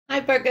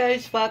Hi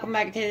Virgos, welcome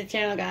back to the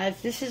channel,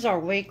 guys. This is our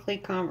weekly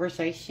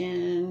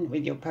conversation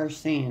with your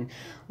person.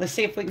 Let's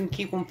see if we can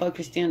keep them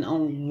focused in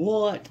on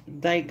what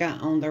they got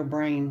on their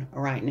brain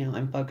right now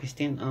and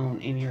focused in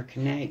on in your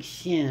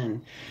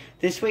connection.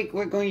 This week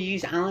we're going to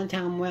use Island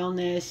Time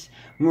Wellness,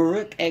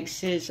 Maruk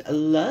X's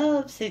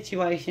love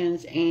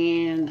situations,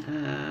 and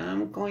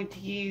I'm going to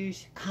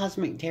use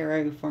Cosmic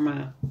Tarot for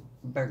my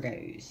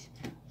Virgos.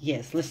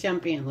 Yes, let's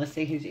jump in. Let's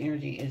see whose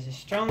energy is the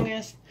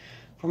strongest.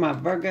 For my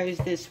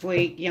Virgos this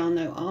week, y'all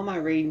know all my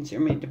readings are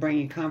meant to bring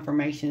you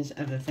confirmations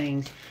of the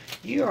things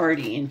you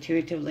already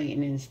intuitively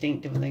and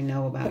instinctively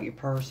know about your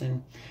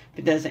person. If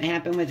it doesn't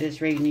happen with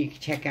this reading, you can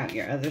check out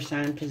your other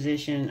sign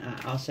position.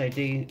 I also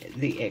do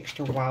the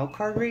extra wild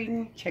card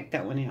reading. Check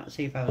that one out.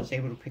 See if I was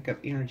able to pick up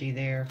energy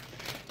there.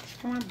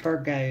 For my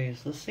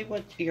Virgos, let's see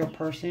what your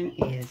person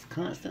is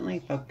constantly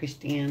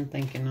focused in,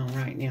 thinking on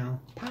right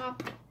now.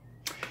 Pop.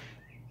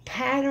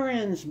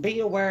 Patterns.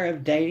 Be aware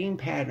of dating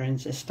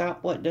patterns.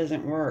 Stop what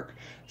doesn't work.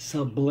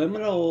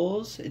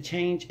 Subliminals.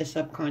 Change a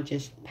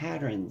subconscious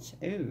patterns.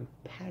 Ooh,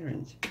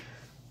 patterns.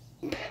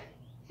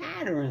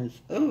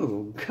 Patterns.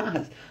 Ooh,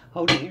 guys.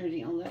 Hold the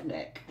energy on that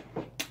deck.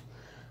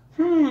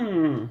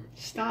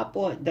 Stop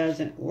what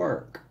doesn't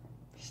work.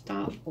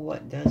 Stop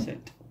what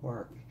doesn't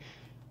work.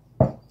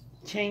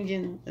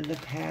 Changing the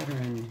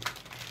pattern.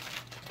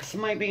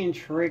 Somebody being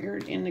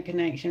triggered in the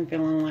connection,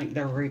 feeling like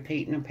they're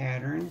repeating a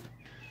pattern.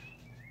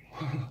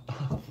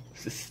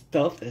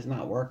 Stuff that's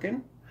not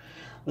working.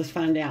 Let's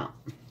find out.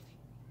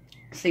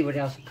 See what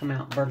else will come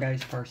out.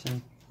 Virgo's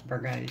person.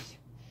 Virgos.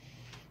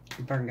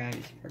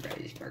 Virgos.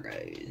 Virgos.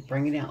 Virgos.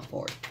 Bring it out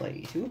for us,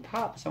 please. Ooh,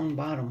 pops on the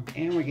bottom.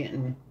 And we're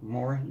getting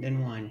more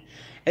than one.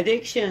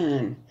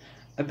 Addiction.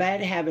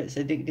 Bad habits.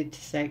 Addicted to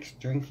sex,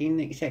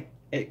 drinking,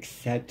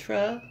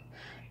 etc.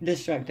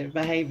 Destructive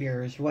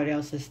behaviors. What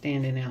else is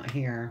standing out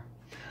here?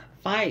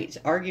 Fights.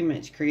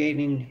 Arguments.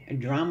 Creating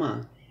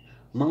drama.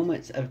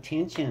 Moments of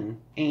tension.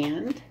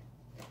 And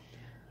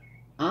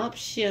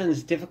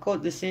options,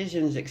 difficult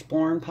decisions,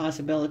 exploring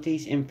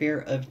possibilities, and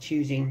fear of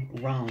choosing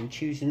wrong,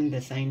 choosing the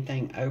same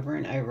thing over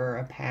and over,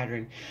 a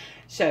pattern.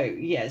 So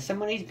yeah,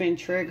 somebody's been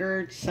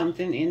triggered.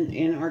 Something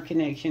in our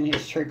connection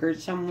has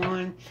triggered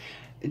someone.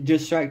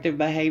 Destructive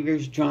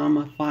behaviors,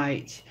 drama,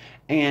 fights,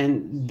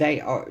 and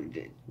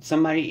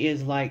somebody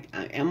is like,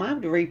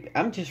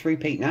 I'm just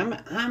repeating.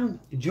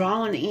 I'm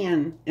drawing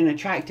in and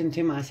attracting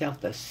to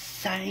myself the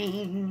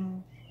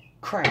same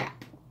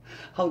crap.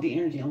 Hold the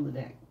energy on the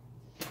deck.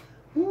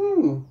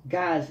 Ooh,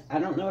 guys, I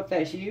don't know if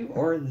that's you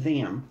or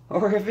them,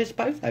 or if it's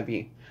both of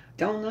you.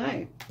 Don't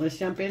know. Let's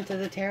jump into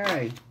the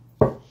tarot.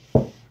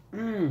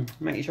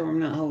 Make sure I'm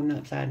not holding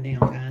upside down,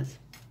 guys.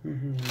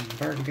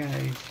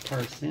 Virgo's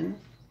person.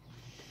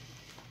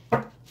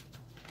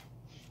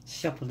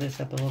 Shuffle this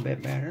up a little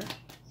bit better.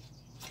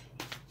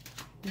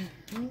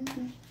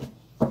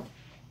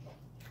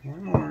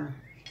 One more.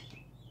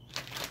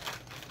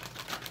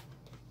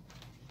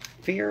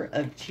 Fear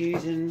of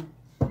choosing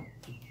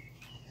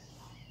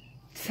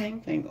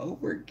same thing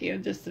over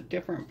again, just a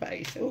different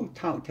face. Oh,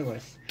 talk to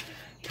us.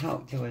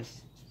 Talk to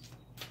us.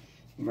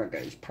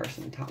 Virgo's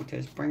person, talk to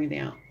us. Bring it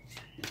out.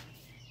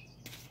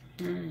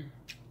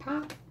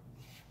 Pop.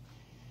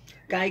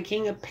 Guy,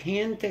 King of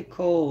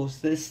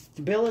Pentacles. This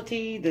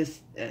stability,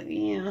 this,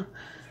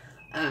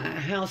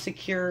 how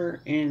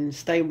secure and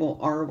stable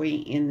are we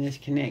in this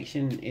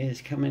connection is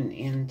coming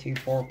into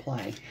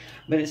foreplay.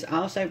 But it's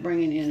also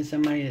bringing in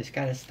somebody that's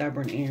got a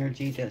stubborn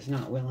energy that's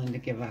not willing to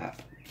give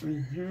up.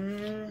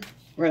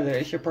 Whether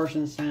it's your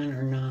person's sign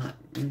or not.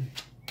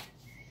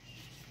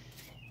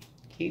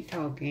 Keep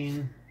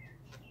talking.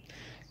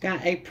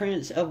 Got a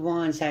Prince of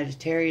Wands,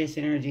 Sagittarius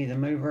energy, the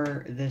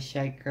mover, the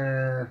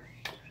shaker.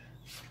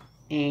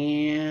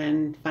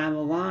 And Five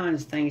of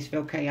Wands, things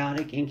feel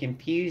chaotic and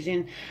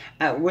confusing.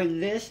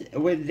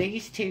 With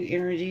these two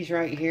energies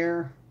right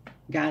here,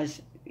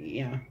 guys,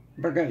 yeah,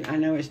 Virgo, I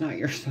know it's not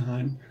your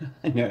sign.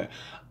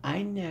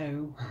 I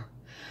know.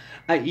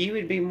 You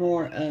would be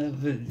more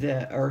of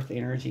the earth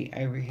energy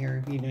over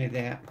here, you know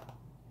that.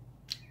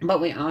 But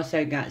we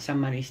also got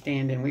somebody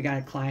standing. We got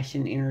a clash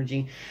in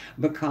energy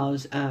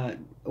because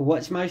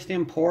what's most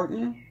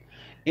important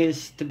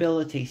is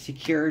stability,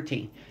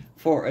 security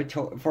for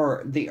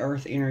the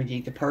earth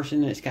energy. The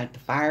person that's got the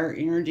fire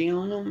energy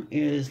on them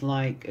is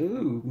like,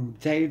 ooh,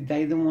 they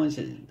the ones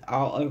that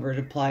all over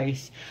the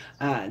place.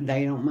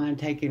 They don't mind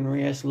taking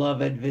risks,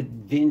 love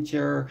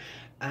adventure,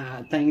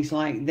 things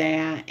like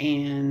that.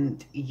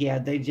 And yeah,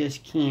 they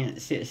just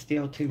can't sit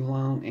still too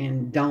long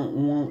and don't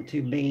want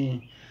to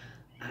be,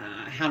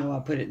 how do I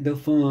put it, the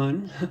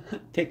fun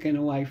taken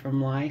away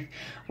from life.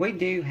 We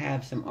do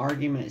have some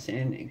arguments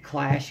and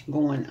clash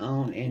going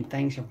on, and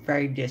things are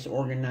very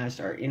disorganized.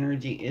 Our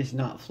energy is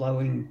not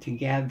flowing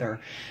together.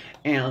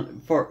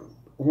 And for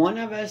one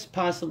of us,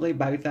 possibly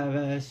both of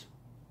us,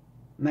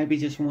 maybe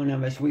just one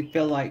of us, we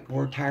feel like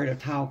we're tired of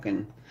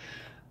talking.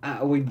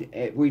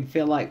 we'd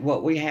feel like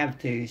what we have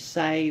to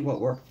say,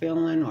 what we're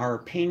feeling, our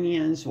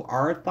opinions,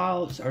 our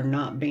thoughts are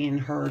not being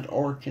heard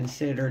or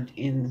considered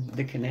in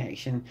the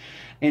connection.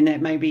 And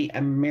that may be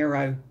a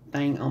mirror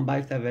thing on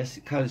both of us,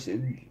 because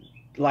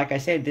like I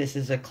said, this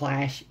is a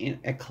clashing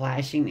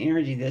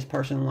energy. This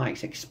person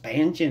likes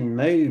expansion,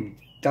 move,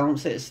 don't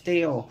sit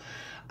still.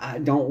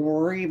 Don't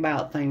worry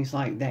about things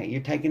like that.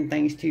 You're taking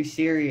things too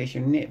serious.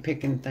 You're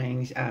nitpicking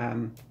things.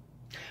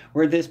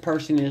 Where this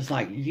person is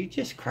like, you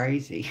just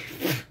crazy.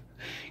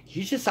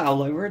 You just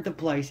all over the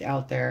place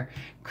out there,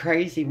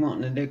 crazy,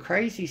 wanting to do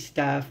crazy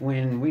stuff,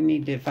 when we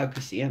need to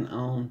focus in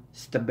on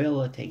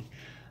stability.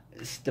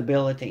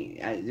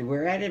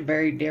 We're at a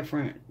very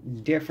different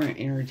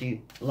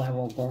energy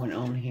level going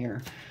on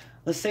here.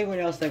 Let's see what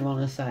else they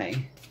want to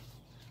say.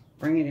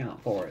 Bring it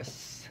out for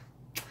us.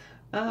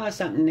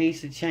 Something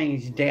needs to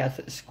change.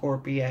 Death,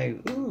 Scorpio.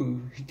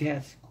 Ooh,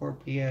 Death,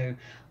 Scorpio.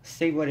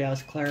 See what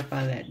else.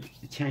 Clarify that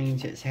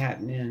change that's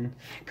happening.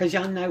 Because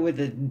y'all know with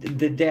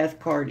the Death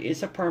card,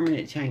 it's a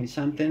permanent change.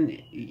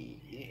 Something,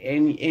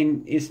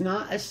 and it's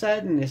not a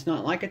sudden. It's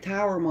not like a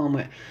tower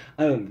moment.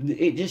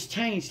 It just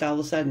changed all of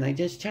a sudden. They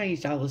just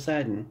changed all of a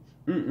sudden.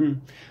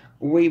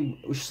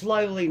 We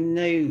slowly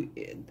knew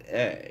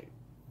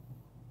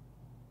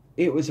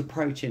it was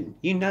approaching.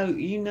 You know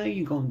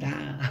you're gonna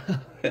die.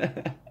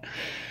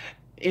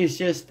 It's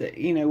just that,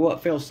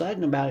 what feels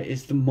sudden about it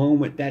is the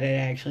moment that it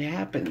actually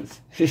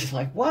happens. It's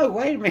like, whoa,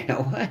 wait a minute, I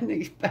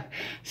wasn't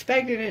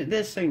expecting it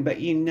this soon,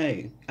 but you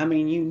knew. I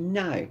mean, you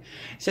know.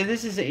 So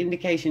this is an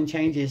indication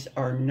changes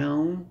are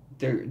known.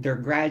 They're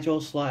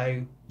gradual,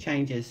 slow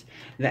changes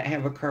that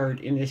have occurred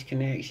in this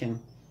connection.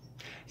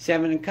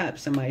 Seven of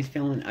Cups, somebody's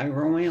feeling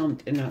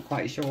overwhelmed and not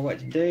quite sure what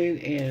to do,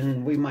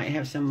 and we might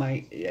have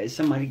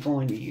somebody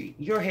going,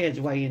 your head's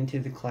way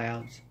into the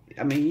clouds.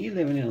 I mean, you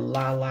living in a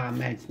la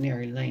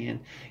imaginary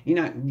land. You're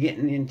not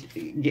getting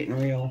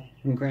real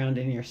and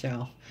grounding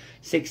yourself.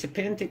 Six of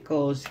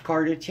Pentacles,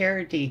 card of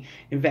charity,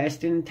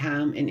 investing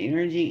time and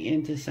energy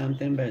into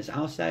something, but it's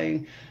also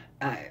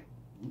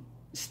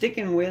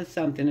sticking with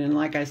something. And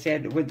like I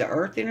said, with the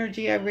earth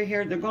energy over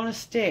here, they're going to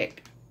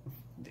stick.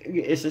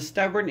 It's a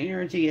stubborn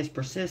energy. It's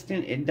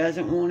persistent. It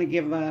doesn't want to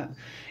give up.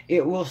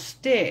 It will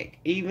stick,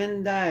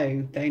 even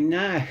though they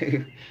know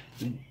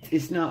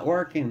it's not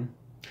working.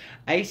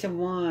 Ace of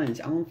Wands,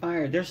 on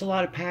fire. There's a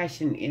lot of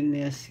passion in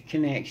this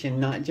connection,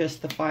 not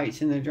just the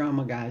fights and the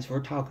drama, guys.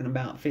 We're talking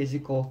about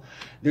physical.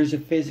 There's a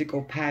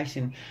physical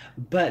passion,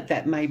 but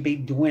that may be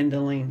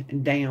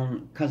dwindling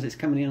down because it's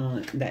coming in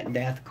on that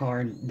Death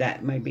card.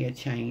 That may be a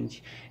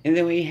change. And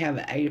then we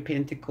have Eight of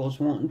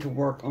Pentacles, wanting to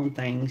work on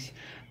things,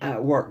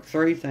 work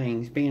through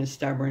things, being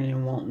stubborn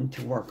and wanting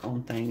to work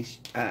on things.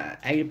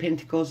 Eight of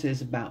Pentacles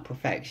is about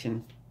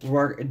perfection.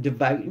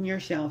 Devoting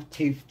yourself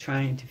to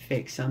trying to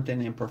fix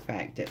something and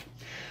perfect it.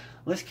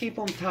 Let's keep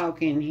on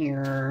talking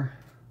here.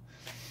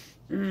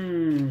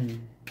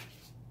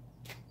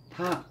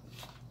 Pop.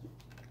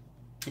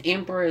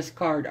 Empress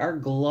card, our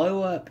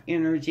glow up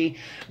energy,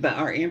 but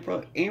our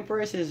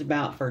Empress is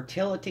about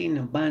fertility and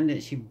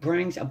abundance. She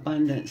brings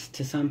abundance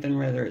to something,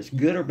 whether it's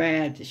good or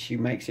bad. She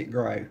makes it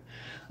grow.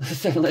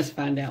 So let's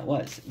find out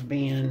what's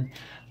being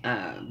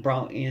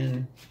brought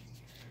in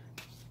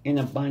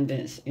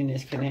abundance in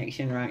this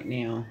connection right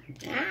now.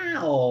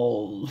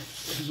 Ow!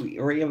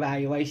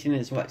 Reevaluation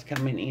is what's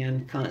coming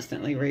in.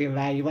 Constantly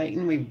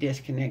reevaluating. We've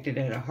disconnected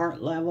at a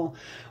heart level.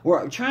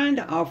 We're trying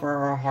to offer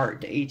our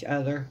heart to each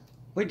other.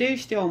 We do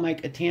still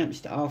make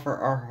attempts to offer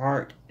our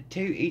heart to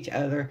each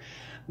other,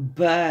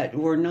 but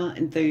we're not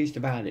enthused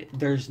about it.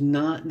 There's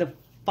not the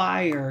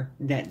fire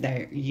that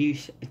there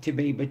used to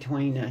be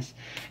between us.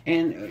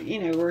 And,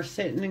 we're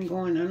sitting and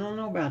going, I don't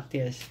know about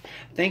this.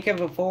 Think of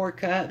a Four of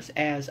Cups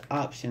as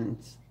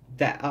options.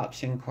 That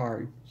option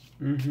card.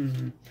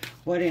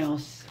 What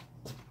else?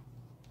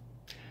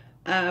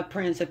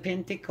 Prince of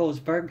Pentacles,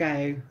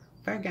 Virgo.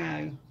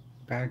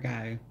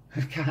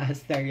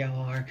 Guys, there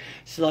y'all are.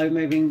 Slow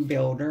moving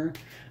builder.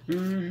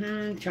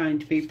 Trying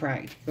to be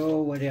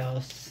practical. What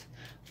else?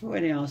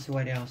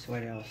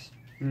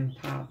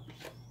 Pop.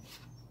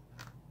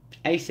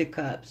 Ace of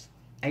Cups.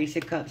 Ace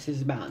of Cups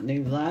is about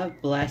new love,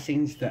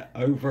 blessings that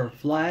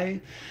overflow.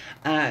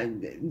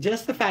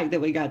 Just the fact that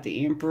we got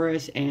the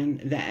Empress and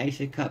the Ace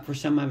of Cups, for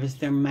some of us,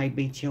 there may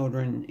be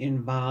children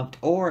involved,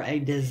 or a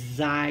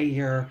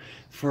desire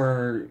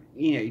for,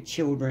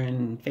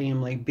 children,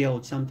 family,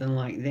 build, something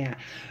like that.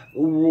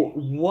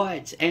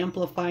 What's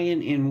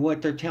amplifying and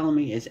what they're telling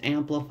me is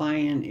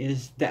amplifying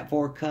is that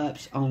Four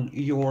Cups on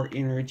your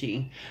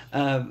energy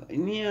of, I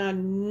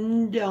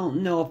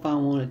don't know if I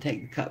want to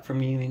take the cup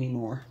from you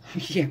anymore.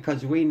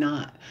 Because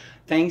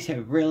things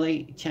have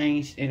really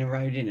changed and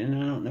eroded, and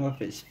I don't know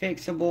if it's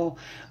fixable,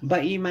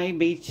 but you may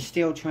be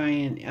still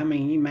trying.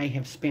 You may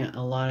have spent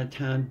a lot of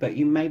time, but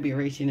you may be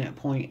reaching that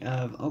point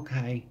of,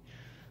 okay,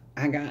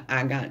 I got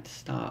to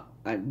stop.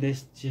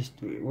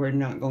 We're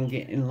not going to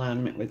get in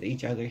alignment with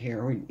each other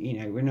here.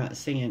 We're not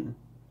seeing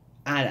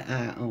eye to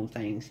eye on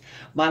things.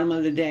 Bottom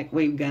of the deck,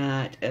 we've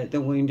got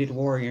the Wounded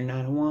Warrior,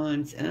 Nine of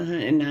Wands.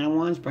 And Nine of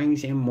Wands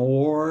brings in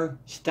more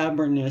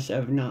stubbornness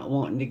of not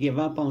wanting to give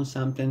up on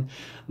something.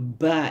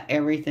 But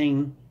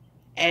everything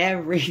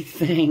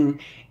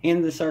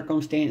in the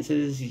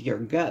circumstances, your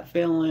gut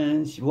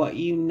feelings, what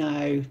you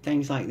know,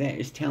 things like that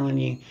is telling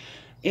you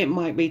it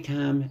might be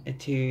time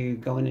to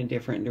go in a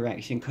different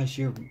direction because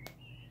you're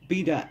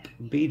beat up.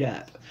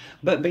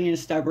 But being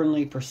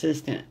stubbornly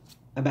persistent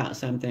about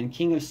something.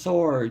 King of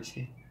Swords.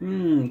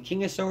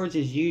 King of Swords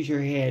is use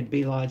your head,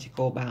 be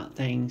logical about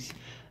things.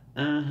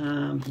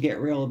 Get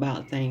real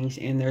about things.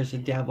 And there's a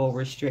devil,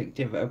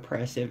 restrictive,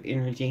 oppressive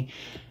energy.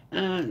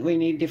 We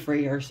need to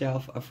free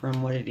ourselves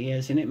from what it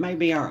is. And it may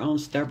be our own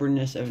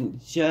stubbornness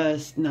of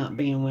just not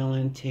being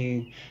willing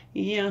to,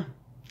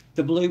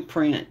 the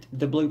blueprint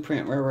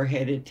where we're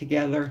headed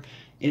together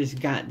is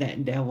got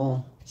that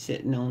devil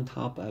sitting on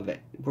top of it.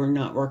 We're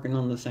not working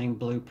on the same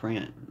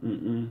blueprint.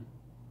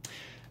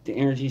 The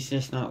energy's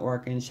just not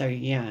working. So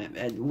yeah,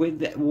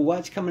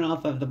 what's coming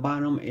off of the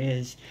bottom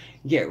is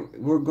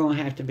we're going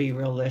to have to be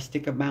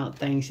realistic about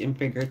things and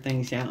figure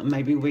things out.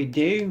 Maybe we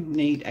do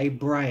need a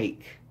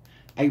break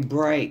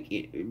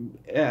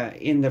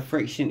in the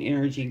friction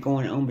energy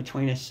going on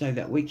between us so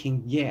that we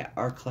can get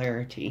our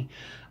clarity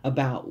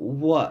about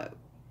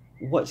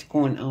what's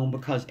going on,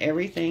 because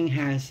everything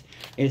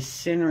is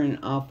centering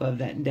off of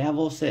that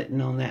devil sitting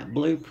on that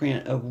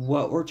blueprint of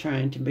what we're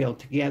trying to build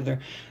together.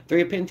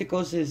 Three of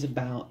Pentacles is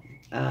about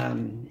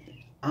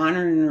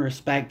honoring and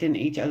respecting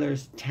each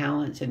other's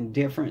talents and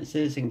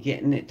differences and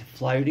getting it to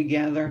flow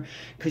together.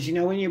 Because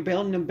when you're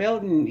building a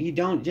building, you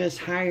don't just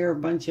hire a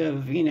bunch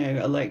of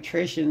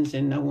electricians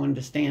and no one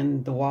to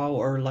stand the wall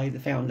or lay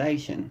the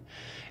foundation.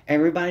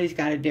 Everybody's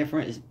got a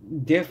different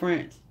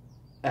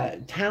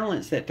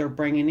talents that they're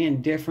bringing in,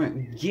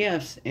 different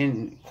gifts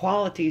and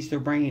qualities they're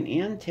bringing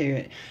into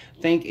it.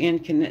 Think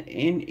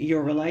in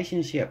your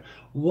relationship.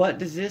 What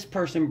does this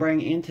person bring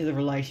into the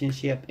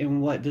relationship,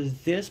 and what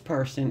does this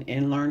person,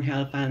 and learn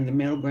how to find the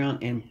middle ground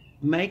and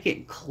make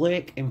it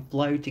click and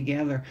flow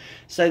together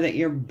so that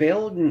you're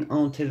building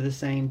onto the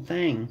same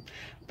thing.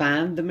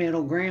 Find the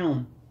middle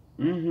ground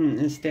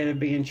instead of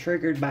being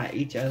triggered by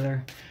each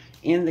other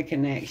in the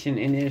connection.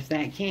 And if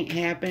that can't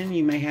happen,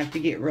 you may have to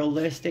get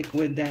realistic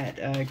with that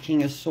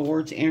King of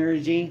Swords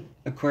energy,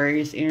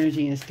 Aquarius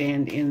energy, and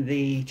stand in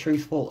the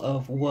truthful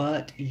of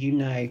what you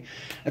know.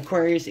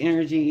 Aquarius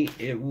energy,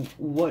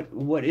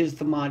 what is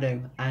the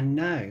motto? I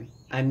know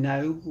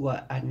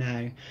what I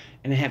know,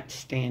 and I have to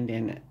stand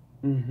in it.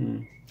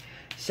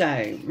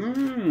 So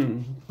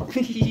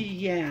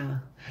yeah,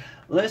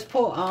 let's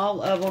pull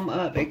all of them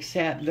up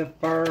except the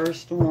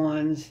first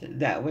ones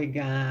that we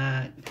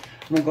got.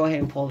 I'm going to go ahead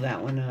and pull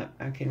that one up.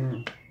 I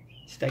can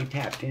stay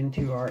tapped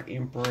into our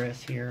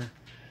Empress here.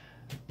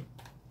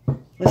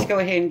 Let's go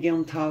ahead and get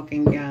them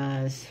talking,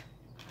 guys.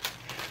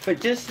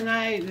 But just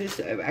know this,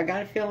 I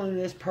got a feeling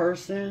this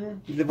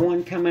person, the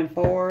one coming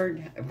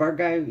forward,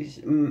 Virgo,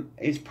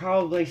 is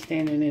probably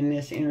standing in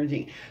this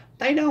energy.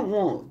 They don't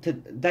want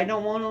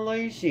to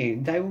lose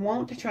you. They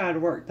want to try to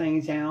work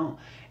things out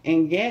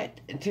and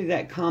get to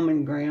that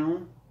common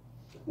ground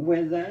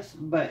with us,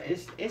 but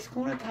it's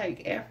going to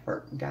take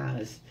effort,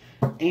 guys.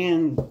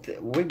 And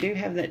we do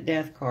have that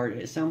Death card.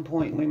 At some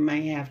point we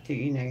may have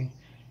to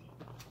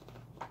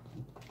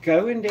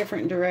go in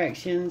different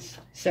directions,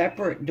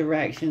 separate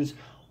directions,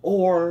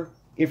 or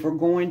if we're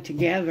going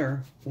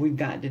together, we've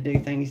got to do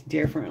things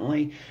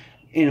differently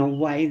in a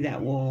way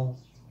that will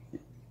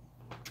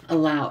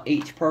allow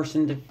each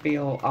person to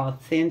feel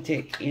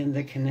authentic in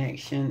the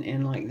connection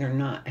and like they're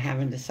not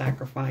having to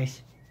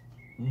sacrifice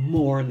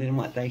more than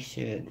what they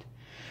should.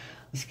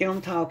 Let's get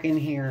them talking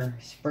here.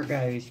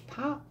 Virgos,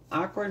 pop,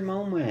 awkward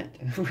moment.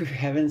 We're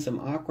having some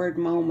awkward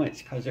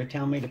moments because they're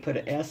telling me to put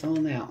an S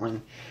on that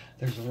one.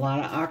 There's a lot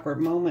of awkward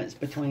moments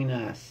between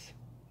us.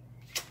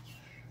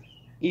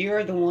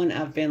 You're the one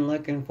I've been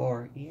looking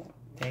for. Yeah,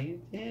 I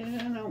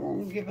don't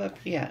want to give up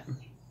yet.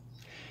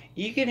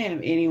 You can have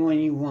anyone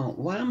you want.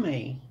 Why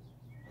me?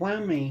 Why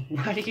me?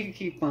 Why do you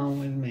keep on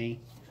with me?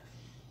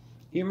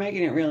 You're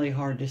making it really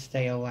hard to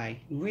stay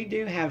away. We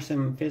do have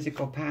some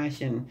physical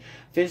passion.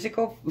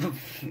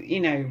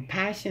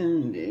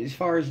 Passion as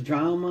far as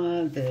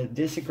drama, the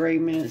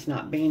disagreements,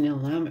 not being in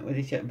alignment with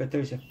each other. But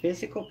there's a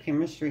physical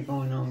chemistry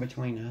going on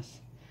between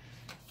us.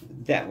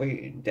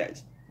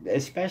 That's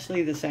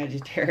especially the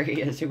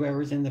Sagittarius,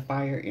 whoever's in the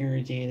fire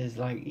energy is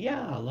like,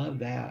 yeah, I love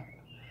that.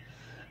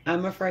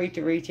 I'm afraid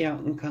to reach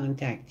out and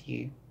contact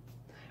you.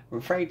 I'm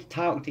afraid to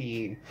talk to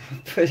you.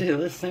 But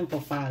let's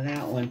simplify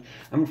that one.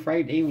 I'm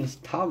afraid to even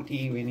talk to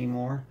you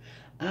anymore.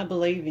 I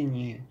believe in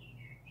you.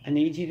 I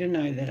need you to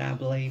know that I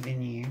believe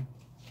in you.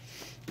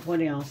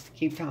 What else?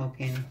 Keep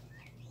talking.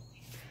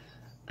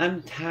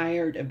 I'm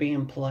tired of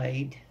being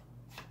played.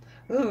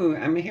 Ooh,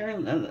 I'm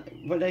hearing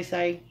what they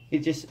say.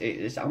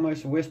 It's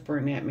almost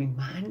whispering at me.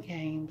 Mind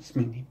games,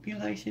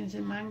 manipulations,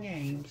 and mind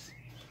games.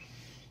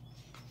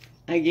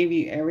 I give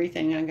you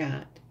everything I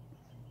got.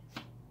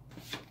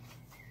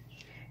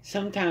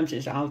 Sometimes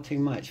it's all too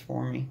much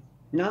for me.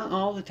 Not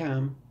all the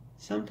time.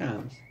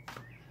 Sometimes.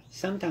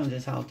 Sometimes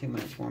it's all too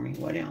much for me.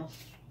 What else?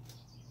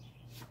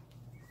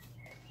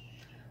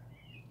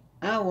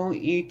 I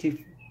want you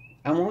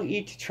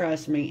to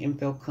trust me and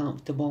feel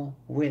comfortable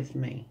with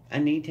me. I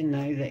need to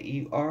know that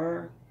you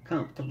are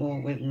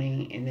comfortable with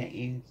me and that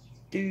you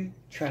do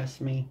trust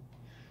me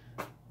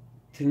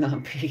to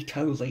not be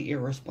totally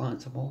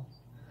irresponsible.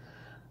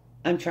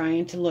 I'm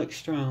trying to look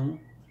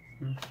strong.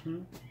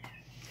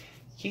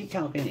 Keep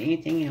talking.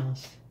 Anything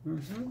else?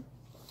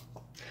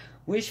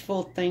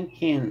 Wishful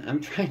thinking.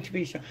 I'm trying to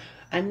be strong.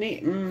 I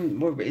need,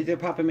 they're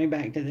popping me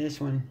back to this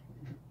one.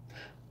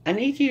 I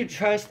need you to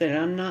trust that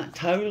I'm not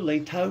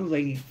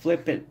totally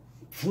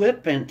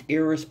flippant,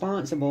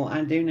 irresponsible.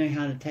 I do know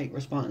how to take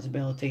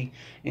responsibility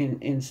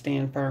and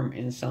stand firm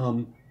in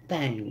some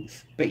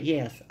things. But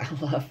yes, I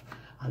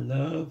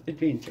love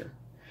adventure.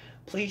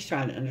 Please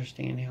try to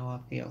understand how I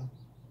feel.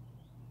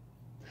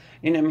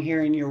 And I'm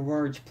hearing your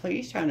words.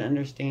 Please try to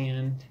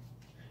understand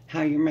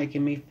how you're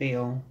making me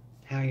feel.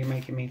 How you're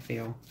making me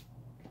feel.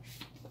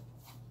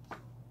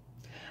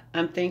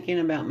 I'm thinking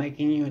about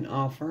making you an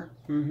offer.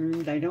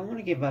 They don't want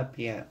to give up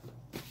yet.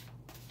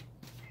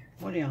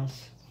 What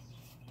else?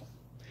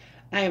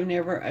 I have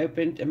never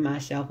opened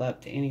myself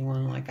up to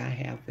anyone like I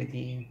have with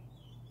you.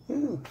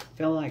 Ooh,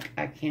 feel like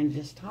I can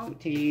just talk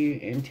to you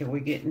until we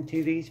get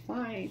into these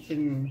fights.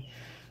 And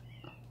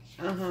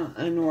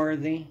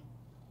unworthy.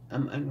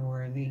 I'm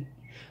unworthy.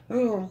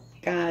 Ooh,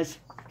 guys,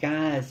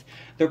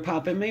 they're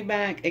popping me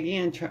back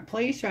again.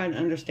 Please try to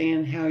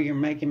understand how you're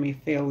making me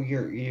feel.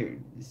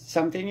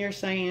 Something you're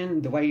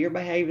saying, the way you're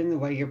behaving, the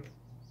way you're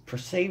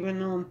perceiving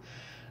them,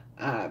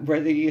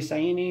 whether you're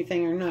saying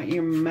anything or not,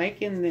 you're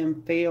making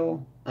them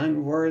feel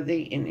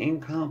unworthy and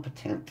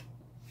incompetent.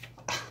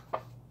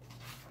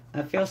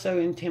 I feel so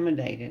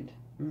intimidated.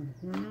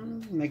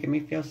 Making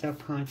me feel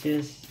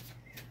self-conscious.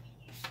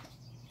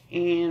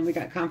 And we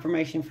got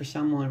confirmation for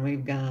someone.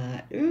 We've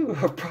got,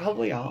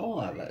 probably all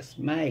of us.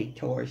 May,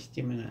 Taurus,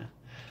 Gemini.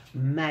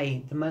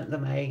 May, the month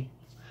of May.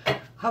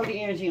 Hold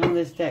the energy on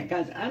this deck.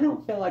 Guys, I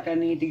don't feel like I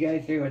need to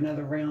go through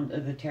another round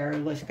of the tarot.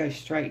 Let's go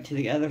straight to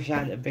the other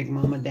side of Big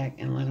Mama deck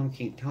and let them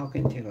keep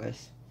talking to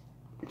us.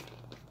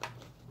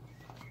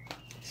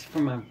 It's for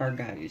my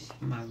Virgos.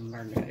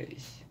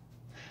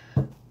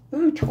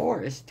 Ooh,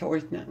 Taurus.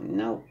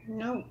 No.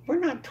 We're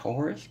not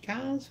Taurus,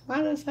 guys. Why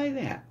did I say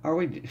that? Are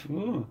we...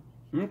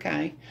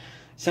 Okay.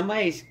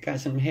 Somebody's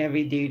got some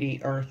heavy-duty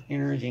earth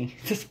energy.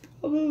 It's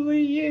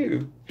probably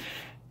you.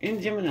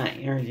 And Gemini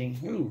energy.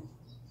 Ooh.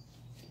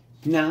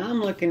 Now,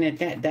 I'm looking at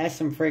that. That's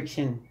some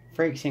friction,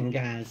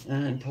 guys.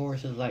 And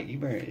Taurus is like, you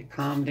better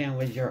calm down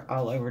with your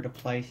all over the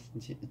place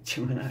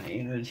Gemini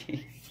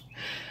energy.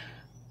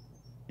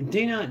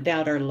 Do not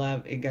doubt our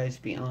love. It goes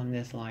beyond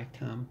this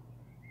lifetime.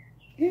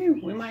 Ooh,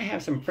 we might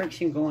have some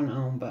friction going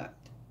on, but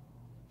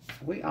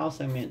we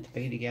also meant to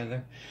be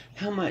together.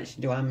 How much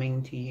do I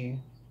mean to you?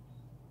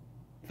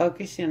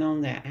 Focus in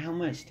on that. How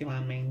much do I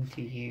mean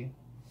to you?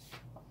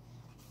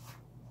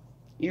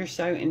 You're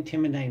so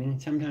intimidating.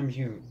 Sometimes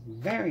you're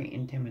very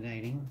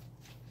intimidating.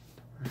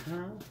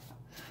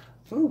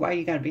 Ooh, why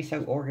you gotta be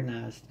so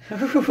organized?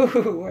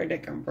 Where'd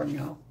that come from,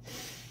 y'all?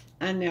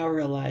 I now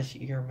realize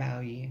your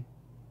value.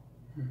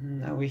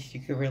 I wish you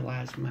could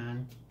realize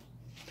mine.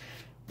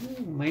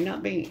 May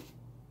not be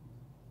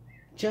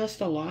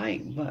just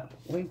alike, but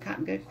we've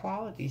got good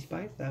qualities,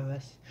 both of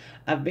us.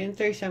 I've been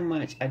through so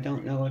much, I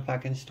don't know if I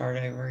can start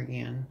over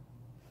again.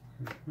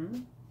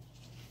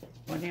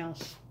 What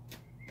else?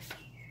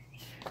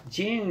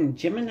 June,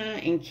 Gemini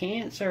and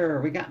Cancer.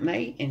 We got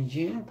May and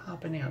June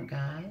popping out,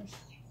 guys.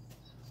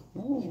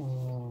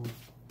 Ooh.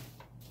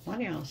 What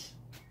else?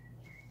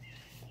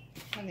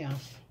 What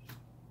else?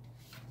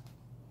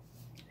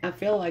 I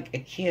feel like a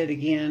kid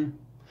again.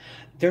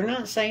 They're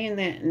not saying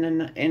that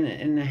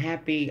in a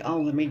happy,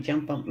 oh, let me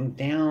jump up and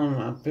down.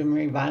 I've been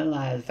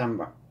revitalized.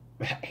 I'm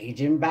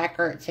aging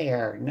backwards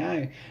here.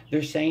 No,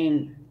 they're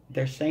saying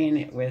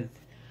it with,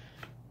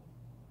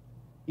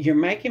 you're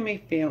making me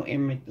feel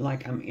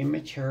like I'm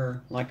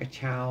immature, like a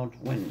child,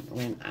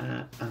 when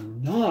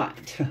I'm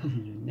not.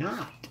 I'm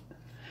not.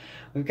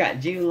 We've got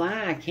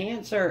July,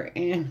 Cancer,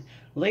 and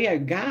Leo.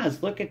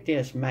 Guys, look at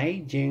this. May,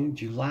 June,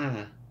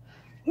 July.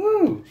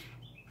 Woo!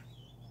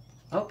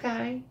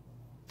 Okay.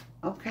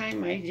 Okay,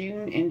 May,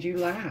 June, and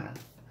July.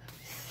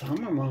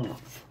 Summer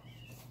month.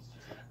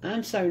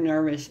 I'm so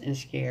nervous and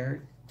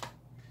scared.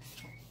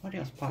 What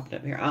else popped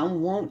up here? I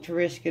want to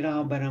risk it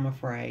all, but I'm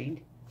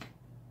afraid.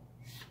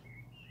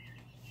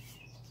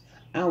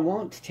 I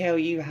want to tell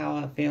you how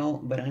I feel,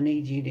 but I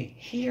need you to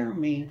hear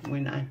me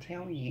when I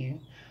tell you.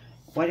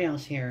 What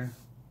else here?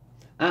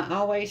 I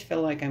always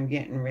feel like I'm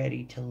getting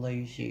ready to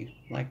lose you.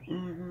 Like,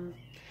 kind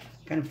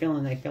of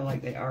feeling they feel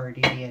like they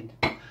already did.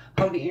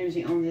 Hold the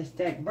energy on this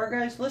deck.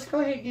 Virgos, let's go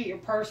ahead and get your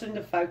person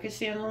to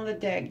focus in on the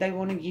deck. They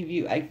want to give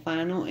you a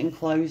final and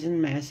closing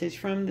message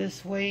from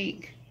this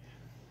week.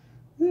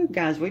 Ooh,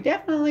 guys, we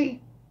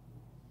definitely,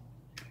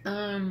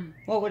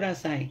 what would I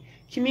say?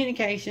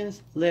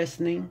 Communications,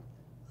 listening,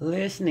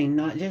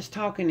 not just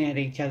talking at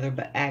each other,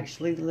 but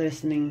actually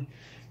listening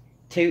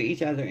to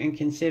each other and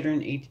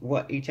considering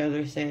what each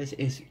other says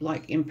is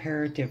like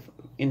imperative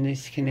in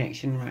this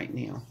connection right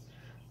now.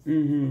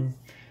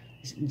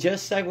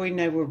 Just so we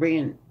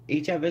know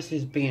each of us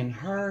is being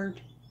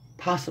heard,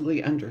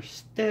 possibly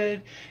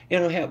understood.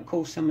 It'll help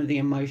cool some of the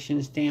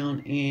emotions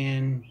down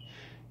and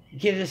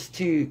get us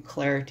to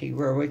clarity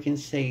where we can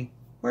see,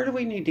 where do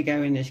we need to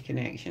go in this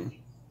connection?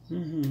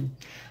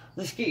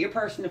 Let's get your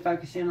person to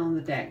focus in on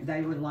the deck.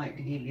 They would like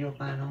to give you a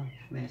final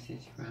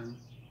message from.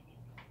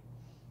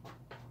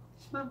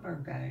 It's my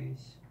Virgos.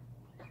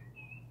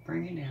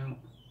 Bring it out.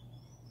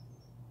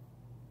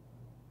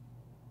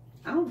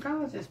 Oh,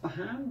 God, it's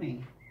behind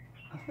me.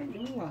 I think,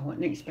 ooh, I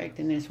wasn't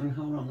expecting this one.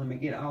 Hold on, let me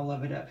get all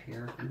of it up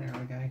here. There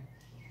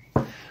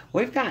we go.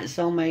 We've got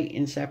soulmate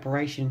and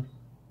separation.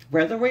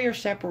 Whether we are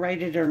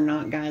separated or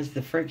not, guys,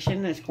 the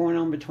friction that's going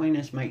on between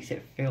us makes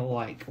it feel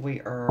like we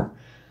are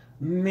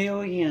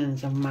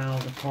millions of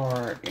miles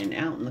apart and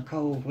out in the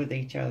cold with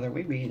each other.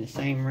 We'd be in the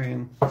same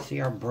room.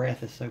 See, our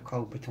breath is so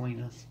cold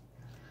between us.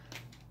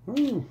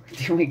 Ooh,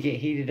 then we get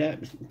heated up,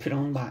 put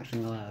on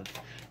boxing gloves.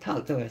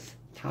 Talk to us.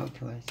 Talk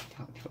to us.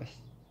 Talk to us.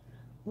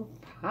 Ooh,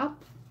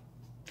 pop.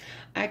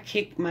 I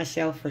kicked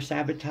myself for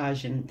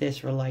sabotaging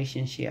this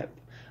relationship.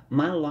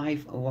 My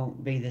life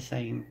won't be the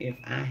same if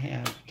I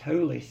have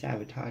totally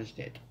sabotaged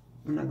it.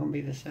 I'm not going to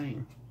be the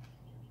same.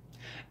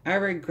 I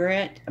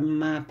regret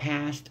my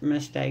past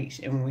mistakes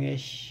and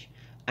wish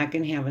I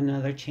can have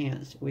another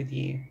chance with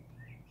you.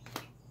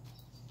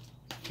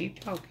 Keep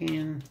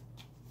talking.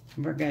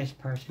 Virgo's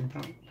person,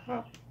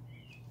 talk.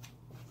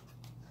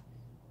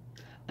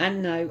 I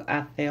know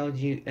I failed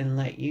you and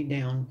let you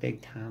down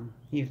big time.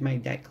 You've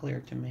made that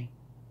clear to me.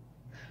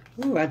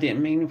 Ooh, I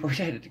didn't mean for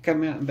that to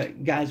come out,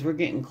 but guys, we're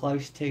getting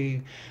close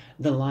to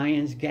the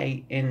Lion's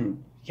Gate,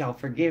 and y'all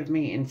forgive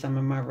me in some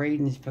of my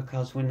readings,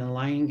 because when the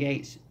Lion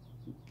Gates,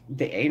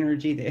 the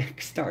energy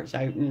that starts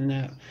opening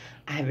up,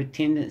 I have a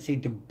tendency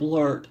to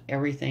blurt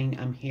everything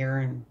I'm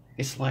hearing.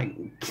 It's like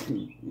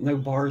no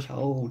bars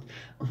hold.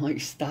 I'm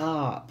like,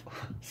 stop,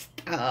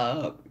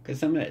 because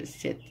some of that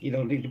shit you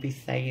don't need to be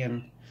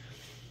saying.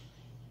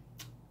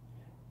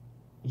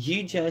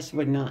 You just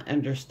would not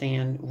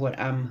understand what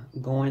I'm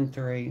going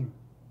through.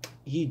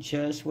 You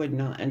just would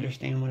not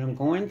understand what I'm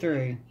going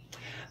through.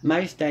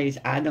 Most days,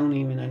 I don't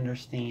even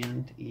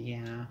understand.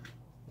 Yeah.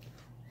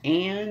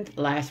 And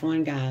last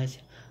one, guys.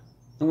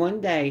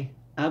 One day,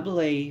 I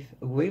believe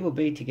we will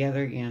be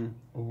together again.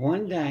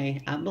 One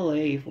day, I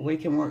believe we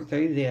can work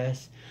through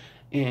this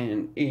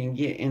and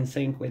get in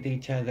sync with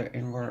each other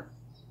and work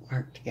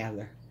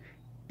together.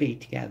 Be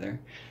together.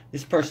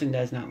 This person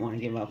does not want to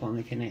give up on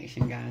the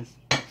connection, guys.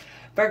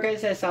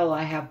 Virgos, that's all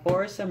I have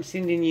for us. I'm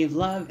sending you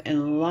love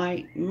and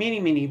light.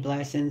 Many, many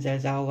blessings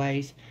as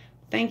always.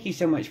 Thank you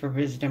so much for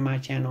visiting my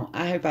channel.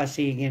 I hope I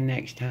see you again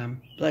next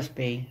time. Bless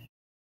be.